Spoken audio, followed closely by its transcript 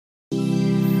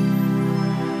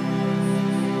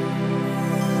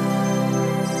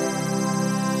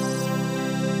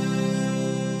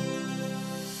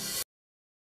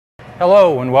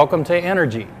Hello and welcome to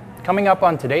Energy. Coming up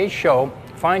on today's show,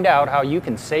 find out how you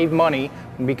can save money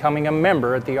when becoming a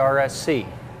member at the RSC.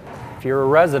 If you're a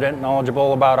resident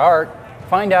knowledgeable about art,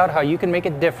 find out how you can make a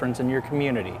difference in your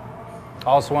community.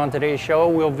 Also on today's show,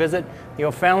 we'll visit the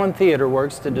O'Fallon Theater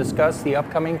Works to discuss the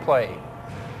upcoming play.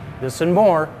 This and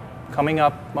more coming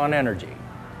up on Energy.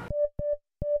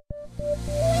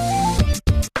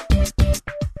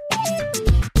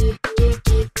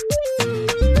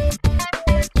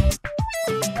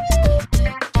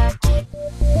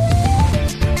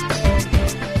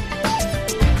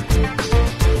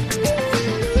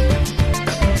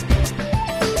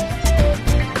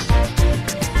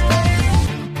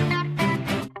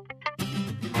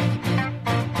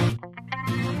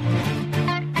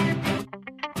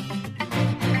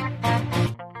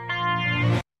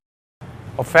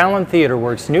 O'Fallon Theater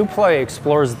Works' new play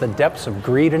explores the depths of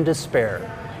greed and despair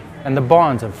and the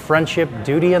bonds of friendship,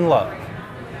 duty, and love.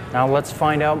 Now let's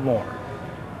find out more.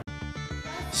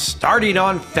 Starting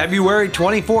on February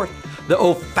 24th, the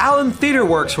O'Fallon Theater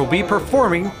Works will be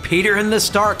performing Peter and the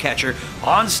Starcatcher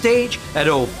on stage at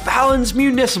O'Fallon's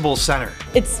Municipal Center.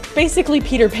 It's basically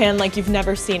Peter Pan like you've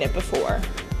never seen it before.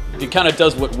 It kind of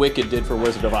does what Wicked did for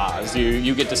Wizard of Oz.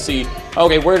 You get to see,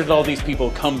 okay, where did all these people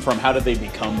come from? How did they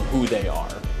become who they are?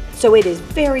 So it is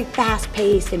very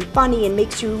fast-paced and funny and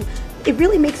it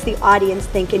really makes the audience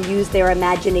think and use their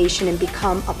imagination and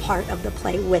become a part of the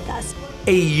play with us.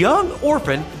 A young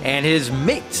orphan and his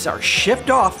mates are shipped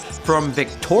off from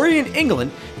Victorian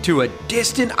England to a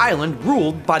distant island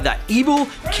ruled by the evil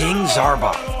King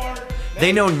Zarboth.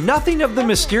 They know nothing of the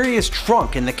mysterious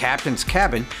trunk in the captain's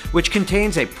cabin, which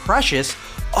contains a precious,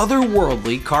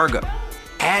 otherworldly cargo.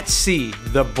 At sea,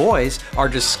 the boys are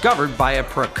discovered by a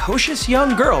precocious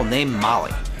young girl named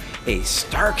Molly, a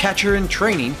starcatcher in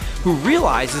training who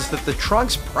realizes that the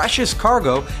trunk's precious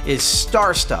cargo is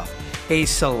star stuff, a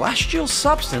celestial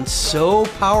substance so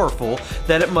powerful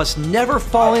that it must never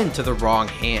fall into the wrong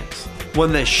hands.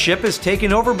 When the ship is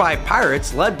taken over by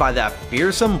pirates led by that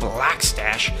fearsome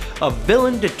Blackstash, a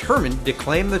villain determined to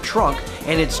claim the trunk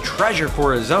and its treasure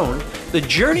for his own, the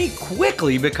journey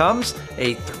quickly becomes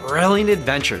a thrilling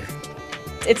adventure.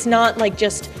 It's not like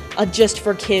just a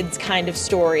for kids kind of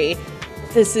story.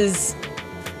 This is,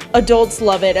 adults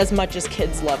love it as much as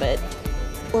kids love it.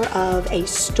 Or of a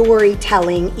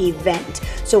storytelling event.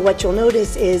 So what you'll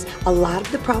notice is a lot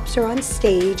of the props are on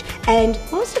stage and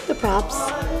most of the props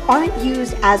aren't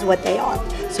used as what they are.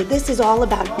 So this is all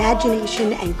about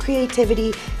imagination and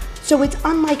creativity. So it's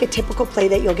unlike a typical play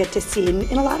that you'll get to see.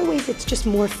 In a lot of ways, it's just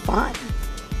more fun.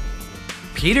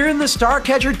 Peter and the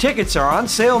Starcatcher tickets are on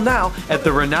sale now at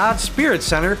the Renaud Spirit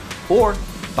Center or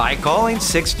by calling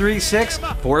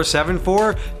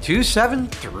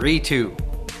 636-474-2732.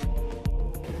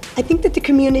 I think that the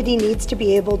community needs to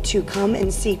be able to come and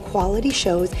see quality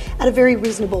shows at a very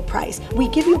reasonable price. We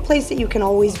give you a place that you can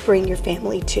always bring your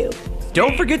family to.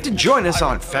 Don't forget to join us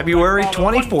on February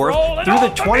 24th through the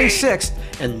 26th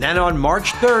and then on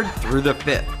March 3rd through the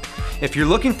 5th. If you're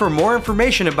looking for more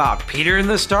information about Peter and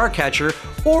the Starcatcher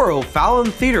or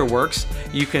O'Fallon Theater Works,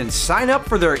 you can sign up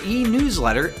for their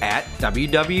e-newsletter at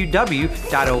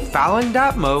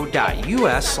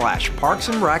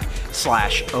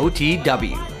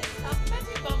www.o'fallon.mo.us/parksandrec/OTW.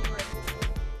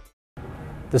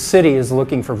 The city is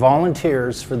looking for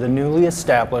volunteers for the newly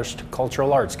established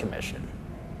Cultural Arts Commission.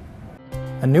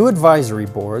 A new advisory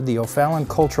board, the O'Fallon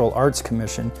Cultural Arts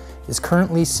Commission, is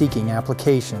currently seeking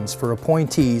applications for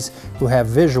appointees who have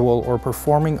visual or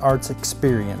performing arts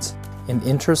experience and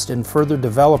interest in further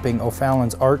developing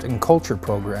O'Fallon's art and culture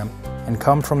program and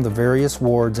come from the various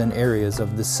wards and areas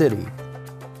of the city.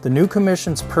 The new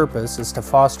commission's purpose is to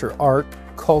foster art,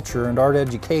 culture, and art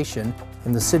education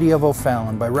in the city of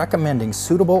O'Fallon by recommending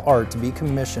suitable art to be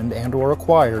commissioned and/or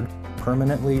acquired,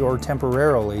 permanently or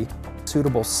temporarily,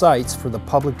 suitable sites for the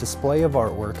public display of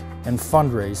artwork, and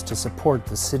fundraise to support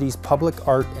the city's public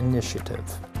art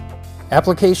initiative.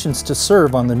 Applications to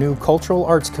serve on the new Cultural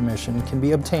Arts Commission can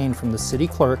be obtained from the city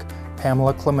clerk,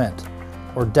 Pamela Clement,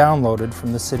 or downloaded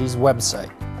from the city's website.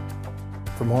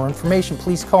 For more information,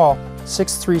 please call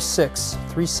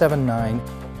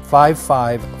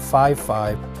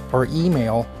 636-379-5555 or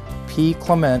email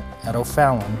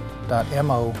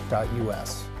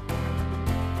pclement@o'fallon.mo.us.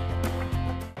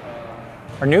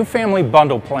 Our new family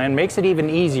bundle plan makes it even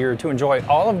easier to enjoy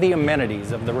all of the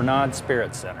amenities of the Renaud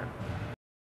Spirit Center.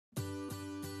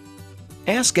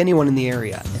 Ask anyone in the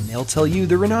area and they'll tell you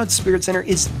the Renaud Spirit Center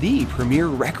is the premier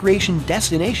recreation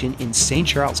destination in St.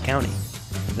 Charles County.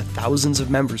 The thousands of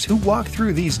members who walk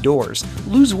through these doors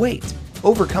lose weight,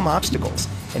 overcome obstacles,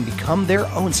 and become their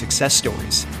own success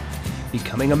stories.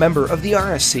 Becoming a member of the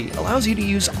RSC allows you to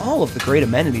use all of the great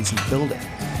amenities in the building.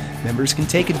 Members can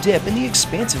take a dip in the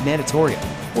expansive natatorium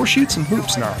or shoot some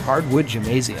hoops in our hardwood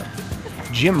gymnasium.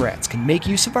 Gym rats can make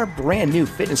use of our brand new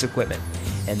fitness equipment,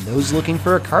 and those looking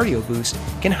for a cardio boost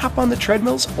can hop on the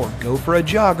treadmills or go for a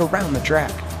jog around the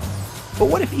track. But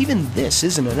what if even this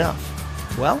isn't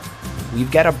enough? Well,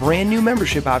 we've got a brand new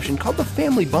membership option called the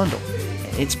Family Bundle,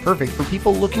 and it's perfect for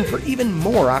people looking for even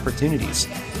more opportunities,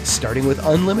 starting with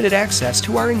unlimited access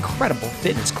to our incredible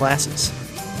fitness classes.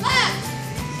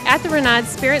 At the Renaud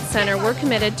Spirit Center, we're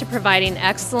committed to providing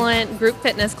excellent group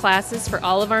fitness classes for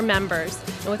all of our members.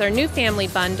 And with our new family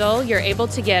bundle, you're able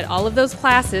to get all of those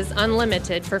classes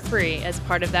unlimited for free as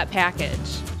part of that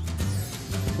package.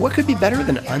 What could be better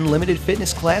than unlimited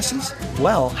fitness classes?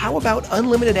 Well, how about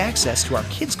unlimited access to our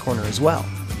Kids Corner as well?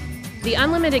 The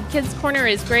Unlimited Kids Corner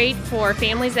is great for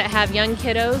families that have young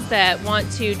kiddos that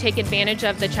want to take advantage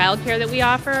of the childcare that we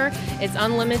offer. It's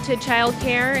unlimited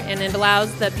childcare, and it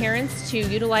allows the parents to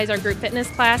utilize our group fitness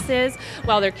classes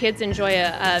while their kids enjoy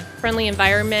a friendly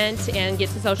environment and get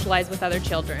to socialize with other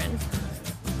children.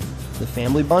 The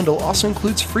Family Bundle also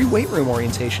includes free weight room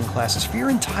orientation classes for your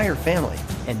entire family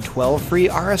and 12 free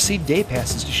RSC day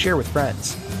passes to share with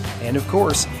friends. And of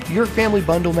course, your Family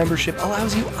Bundle membership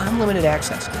allows you unlimited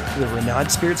access to the Renaud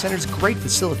Spirit Center's great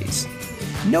facilities.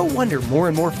 No wonder more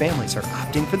and more families are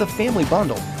opting for the Family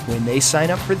Bundle when they sign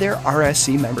up for their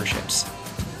RSC memberships.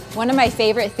 One of my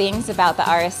favorite things about the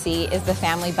RSC is the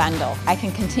Family Bundle. I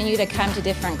can continue to come to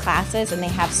different classes and they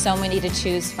have so many to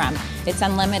choose from. It's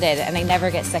unlimited and I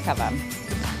never get sick of them.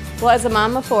 Well, as a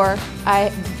mom of four, I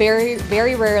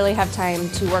very rarely have time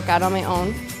to work out on my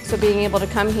own. So being able to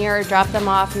come here, drop them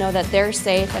off, know that they're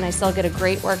safe, and I still get a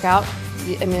great workout,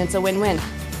 I mean, it's a win-win.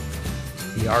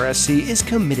 The RSC is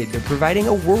committed to providing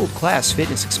a world-class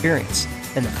fitness experience,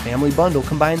 and the Family Bundle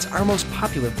combines our most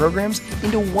popular programs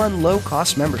into one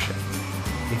low-cost membership.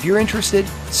 If you're interested,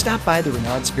 stop by the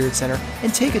Renaud Spirit Center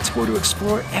and take a tour to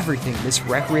explore everything this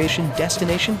recreation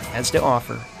destination has to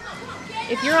offer.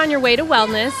 If you're on your way to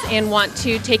wellness and want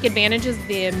to take advantage of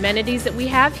the amenities that we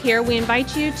have here, we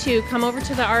invite you to come over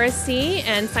to the RSC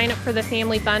and sign up for the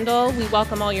Family Bundle. We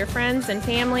welcome all your friends and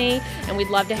family, and we'd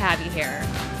love to have you here.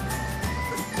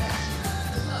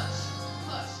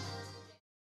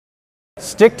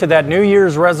 Stick to that New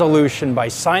Year's resolution by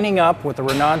signing up with the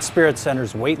Renaud Spirit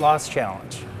Center's Weight Loss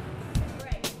Challenge.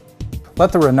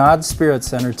 Let the Renaud Spirit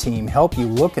Center team help you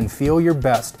look and feel your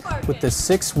best with the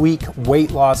 6-week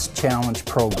Weight Loss Challenge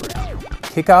program.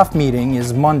 Kickoff meeting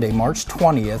is Monday, March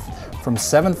 20th from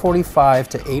 7:45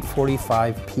 to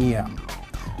 8:45 p.m.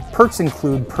 Perks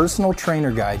include personal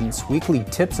trainer guidance, weekly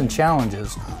tips and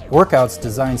challenges, workouts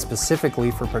designed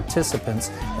specifically for participants,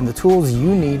 and the tools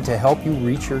you need to help you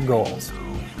reach your goals.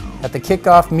 At the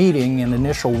kickoff meeting and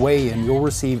initial weigh-in, you'll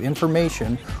receive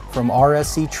information from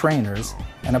RSC trainers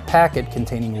and a packet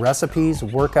containing recipes,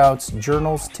 workouts,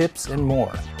 journals, tips, and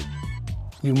more.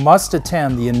 You must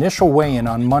attend the initial weigh-in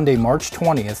on Monday, March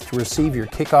 20th to receive your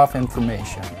kickoff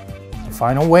information. The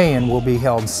final weigh-in will be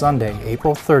held Sunday,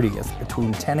 April 30th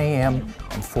between 10 a.m.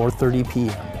 and 4:30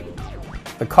 p.m.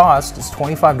 The cost is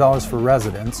 $25 for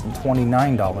residents and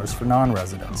 $29 for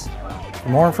non-residents. For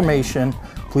more information,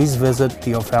 please visit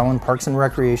the O'Fallon Parks and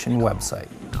Recreation website.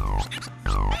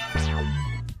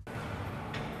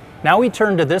 Now we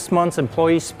turn to this month's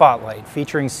Employee Spotlight,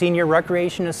 featuring Senior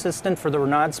Recreation Assistant for the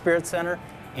Renaud Spirit Center,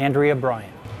 Andrea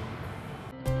Bryant.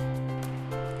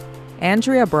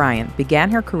 Andrea Bryant began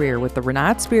her career with the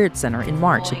Renaud Spirit Center in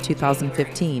March of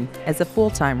 2015 as a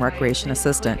full-time recreation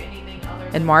assistant.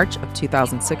 In March of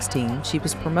 2016, she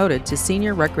was promoted to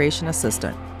Senior Recreation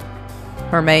Assistant.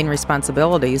 Her main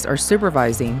responsibilities are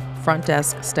supervising front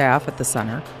desk staff at the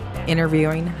center,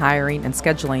 interviewing, hiring, and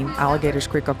scheduling Alligators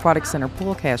Creek Aquatic Center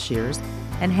pool cashiers,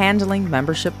 and handling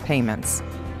membership payments.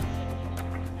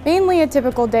 Mainly a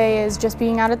typical day is just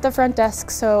being out at the front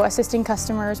desk, so assisting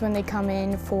customers when they come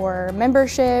in for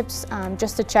memberships,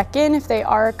 just to check in if they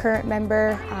are a current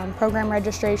member, program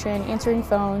registration, answering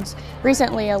phones.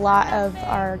 Recently, a lot of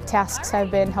our tasks have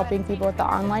been helping people with the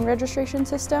online registration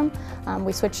system.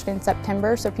 We switched in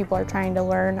September, so people are trying to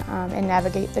learn and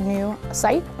navigate the new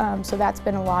site, so that's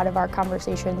been a lot of our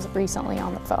conversations recently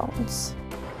on the phones.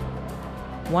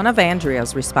 One of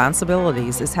Andrea's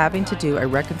responsibilities is having to do a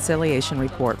reconciliation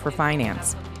report for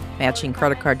finance, matching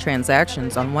credit card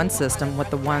transactions on one system with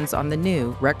the ones on the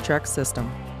new RecTrex system.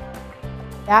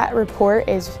 That report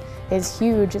is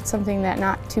huge. It's something that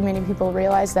not too many people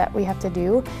realize that we have to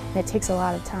do, and it takes a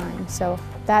lot of time. So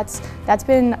that's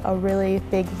been a really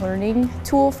big learning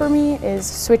tool for me, is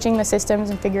switching the systems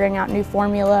and figuring out new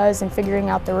formulas and figuring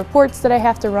out the reports that I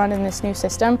have to run in this new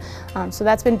system. So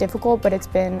that's been difficult, but it's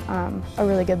been a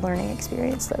really good learning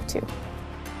experience though too.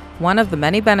 One of the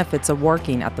many benefits of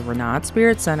working at the Renaud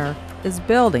Spirit Center is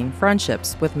building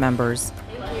friendships with members.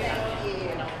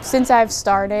 Since I've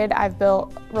started, I've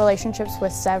built relationships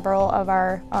with several of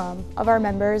our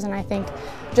members, and I think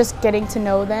just getting to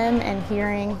know them and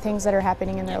hearing things that are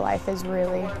happening in their life is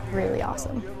really, really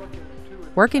awesome.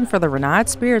 Working for the Renaud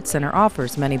Spirit Center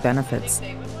offers many benefits.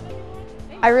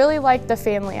 I really like the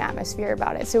family atmosphere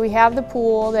about it. So we have the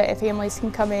pool that families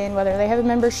can come in, whether they have a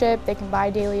membership, they can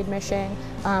buy daily admission.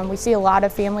 We see a lot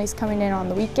of families coming in on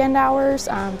the weekend hours,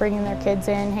 bringing their kids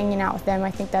in, hanging out with them.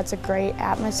 I think that's a great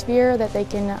atmosphere that they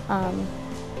can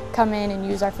come in and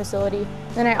use our facility.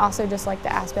 Then I also just like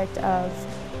the aspect of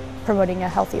promoting a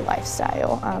healthy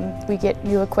lifestyle. We get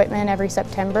new equipment every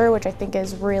September, which I think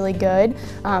is really good.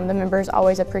 The members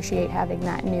always appreciate having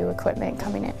that new equipment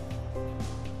coming in.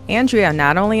 Andrea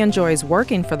not only enjoys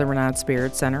working for the Renaud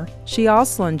Spirit Center, she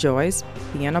also enjoys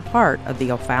being a part of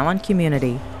the O'Fallon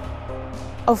community.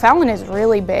 O'Fallon is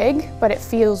really big, but it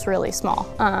feels really small.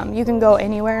 You can go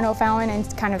anywhere in O'Fallon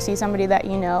and kind of see somebody that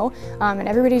you know, and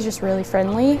everybody's just really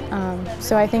friendly.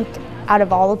 So I think out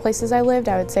of all the places I lived,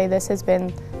 I would say this has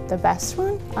been the best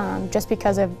one, just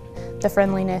because of the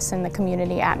friendliness and the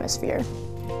community atmosphere.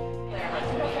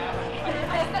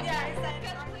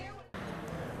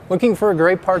 Looking for a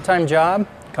great part-time job?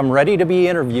 Come ready to be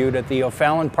interviewed at the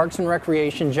O'Fallon Parks and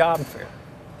Recreation Job Fair.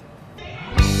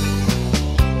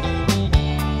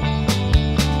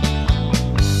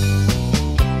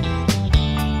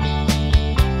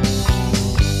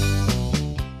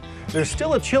 There's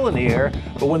still a chill in the air,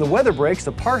 but when the weather breaks,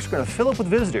 the park's going to fill up with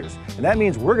visitors, and that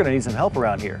means we're going to need some help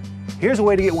around here. Here's a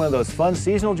way to get one of those fun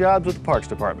seasonal jobs with the Parks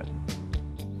Department.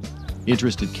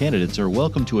 Interested candidates are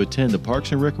welcome to attend the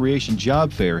Parks and Recreation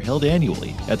Job Fair held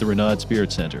annually at the Renaud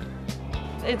Spirit Center.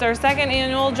 It's our second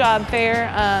annual job fair.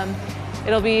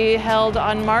 It'll be held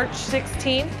on March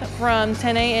 16th from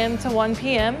 10 a.m. to 1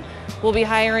 p.m. We'll be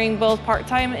hiring both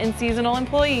part-time and seasonal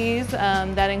employees.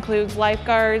 That includes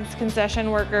lifeguards, concession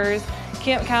workers,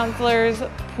 camp counselors,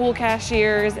 pool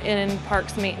cashiers, and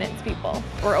parks maintenance people.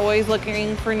 We're always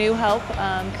looking for new help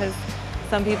because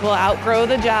some people outgrow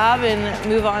the job and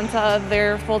move on to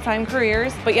their full-time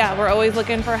careers. But yeah, we're always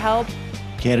looking for help.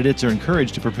 Candidates are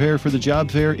encouraged to prepare for the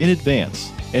job fair in advance,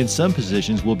 and some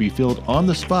positions will be filled on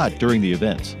the spot during the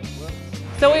event.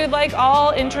 So we would like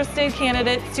all interested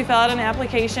candidates to fill out an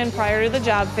application prior to the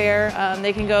job fair.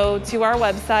 They can go to our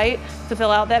website to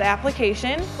fill out that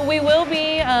application. We will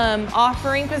be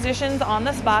offering positions on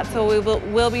the spot, so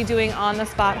we'll be doing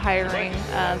on-the-spot hiring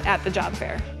at the job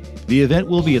fair. The event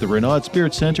will be at the Renaud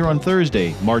Spirit Center on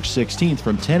Thursday, March 16th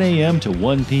from 10 a.m. to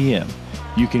 1 p.m.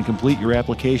 You can complete your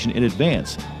application in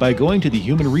advance by going to the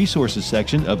Human Resources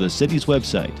section of the city's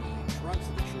website.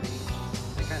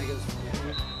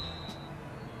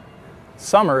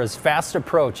 Summer is fast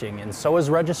approaching, and so is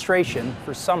registration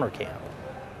for summer camp.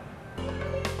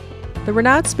 The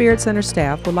Renaud Spirit Center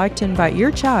staff would like to invite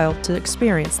your child to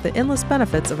experience the endless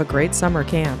benefits of a great summer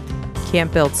camp.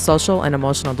 Camp builds social and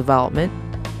emotional development,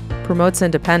 promotes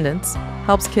independence,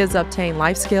 helps kids obtain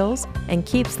life skills, and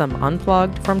keeps them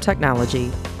unplugged from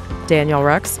technology. Danielle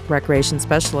Rex, Recreation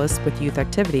Specialist with Youth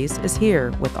Activities, is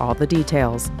here with all the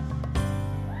details.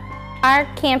 Our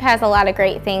camp has a lot of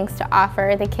great things to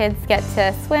offer. The kids get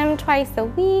to swim twice a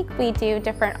week. We do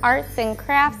different arts and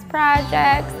crafts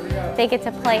projects. They get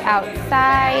to play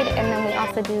outside, and then we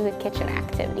also do the kitchen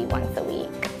activity once a week.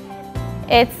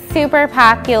 It's super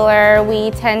popular.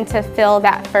 We tend to fill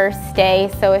that first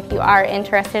day, so if you are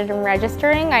interested in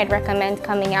registering, I'd recommend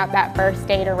coming out that first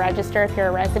day to register if you're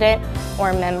a resident or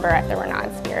a member at the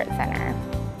Renaud Spirit Center.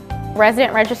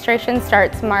 Resident registration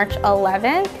starts March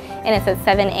 11th, and it's at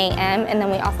 7 a.m. And then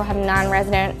we also have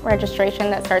non-resident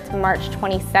registration that starts March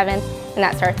 27th, and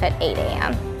that starts at 8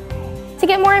 a.m. To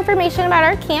get more information about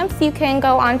our camps, you can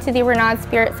go onto the Renaud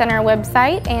Spirit Center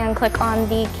website and click on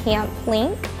the camp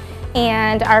link.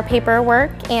 And our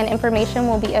paperwork and information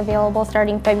will be available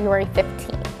starting February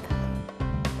 15th.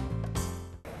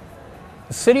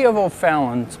 The City of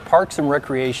O'Fallon's Parks and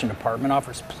Recreation Department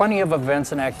offers plenty of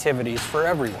events and activities for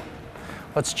everyone.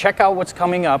 Let's check out what's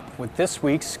coming up with this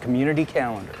week's community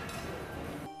calendar.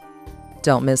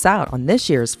 Don't miss out on this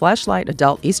year's Flashlight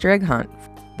Adult Easter Egg Hunt.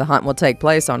 The hunt will take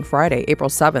place on Friday, April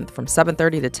 7th from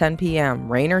 7:30 to 10 p.m.,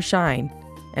 rain or shine,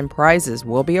 and prizes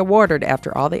will be awarded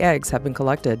after all the eggs have been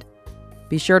collected.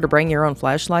 Be sure to bring your own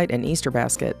flashlight and Easter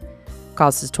basket.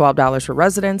 Cost is $12 for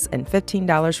residents and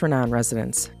 $15 for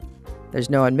non-residents. There's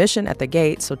no admission at the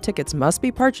gate, so tickets must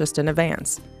be purchased in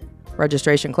advance.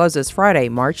 Registration closes Friday,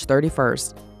 March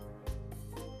 31st.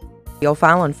 The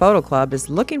O'Fallon Photo Club is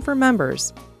looking for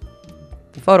members.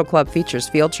 The Photo Club features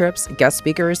field trips, guest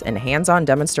speakers, and hands-on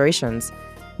demonstrations.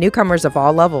 Newcomers of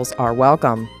all levels are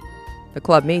welcome. The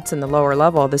club meets in the lower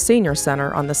level of the Senior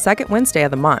Center on the second Wednesday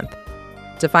of the month.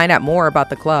 To find out more about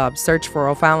the club, search for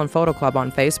O'Fallon Photo Club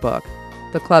on Facebook.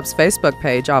 The club's Facebook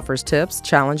page offers tips,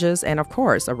 challenges, and of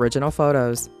course, original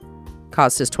photos.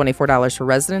 Cost is $24 for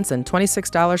residents and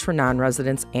 $26 for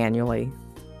non-residents annually.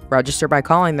 Register by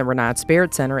calling the Renard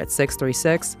Spirit Center at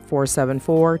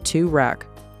 636-474-2REC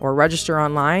or register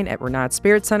online at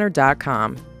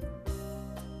renardspiritcenter.com.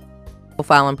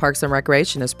 O'Fallon Parks and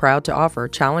Recreation is proud to offer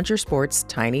Challenger Sports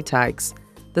Tiny Tykes.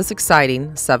 This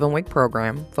exciting 7-week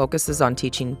program focuses on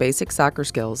teaching basic soccer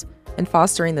skills and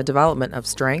fostering the development of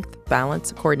strength,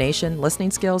 balance, coordination,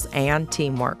 listening skills, and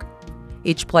teamwork.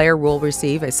 Each player will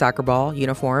receive a soccer ball,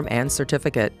 uniform, and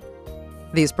certificate.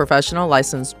 These professional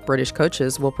licensed British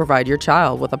coaches will provide your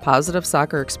child with a positive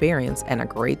soccer experience and a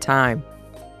great time.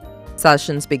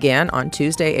 Sessions begin on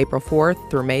Tuesday, April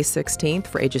 4th through May 16th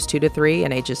for ages 2 to 3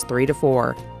 and ages 3 to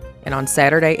 4, and on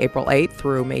Saturday, April 8th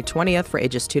through May 20th for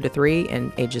ages 2 to 3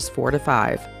 and ages 4 to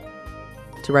 5.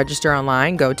 To register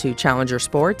online, go to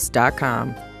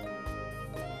challengersports.com.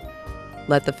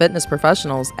 Let the fitness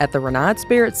professionals at the Renard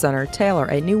Spirit Center tailor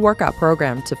a new workout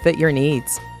program to fit your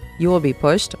needs. You will be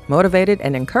pushed, motivated,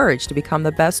 and encouraged to become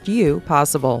the best you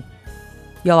possible.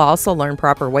 You'll also learn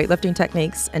proper weightlifting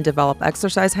techniques and develop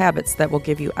exercise habits that will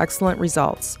give you excellent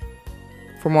results.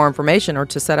 For more information or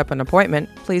to set up an appointment,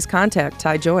 please contact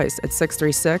Ty Joyce at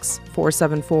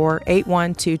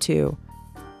 636-474-8122.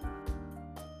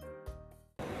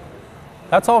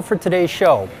 That's all for today's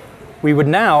show. We would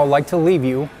now like to leave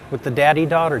you with the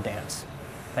Daddy-Daughter Dance.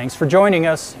 Thanks for joining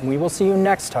us, and we will see you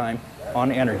next time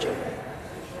on Energy.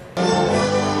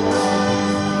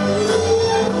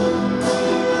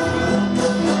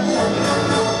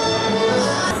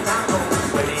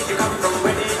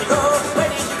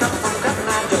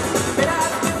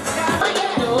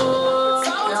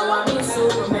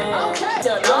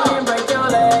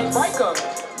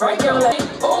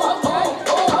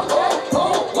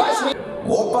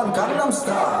 Open Gangnam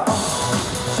Style.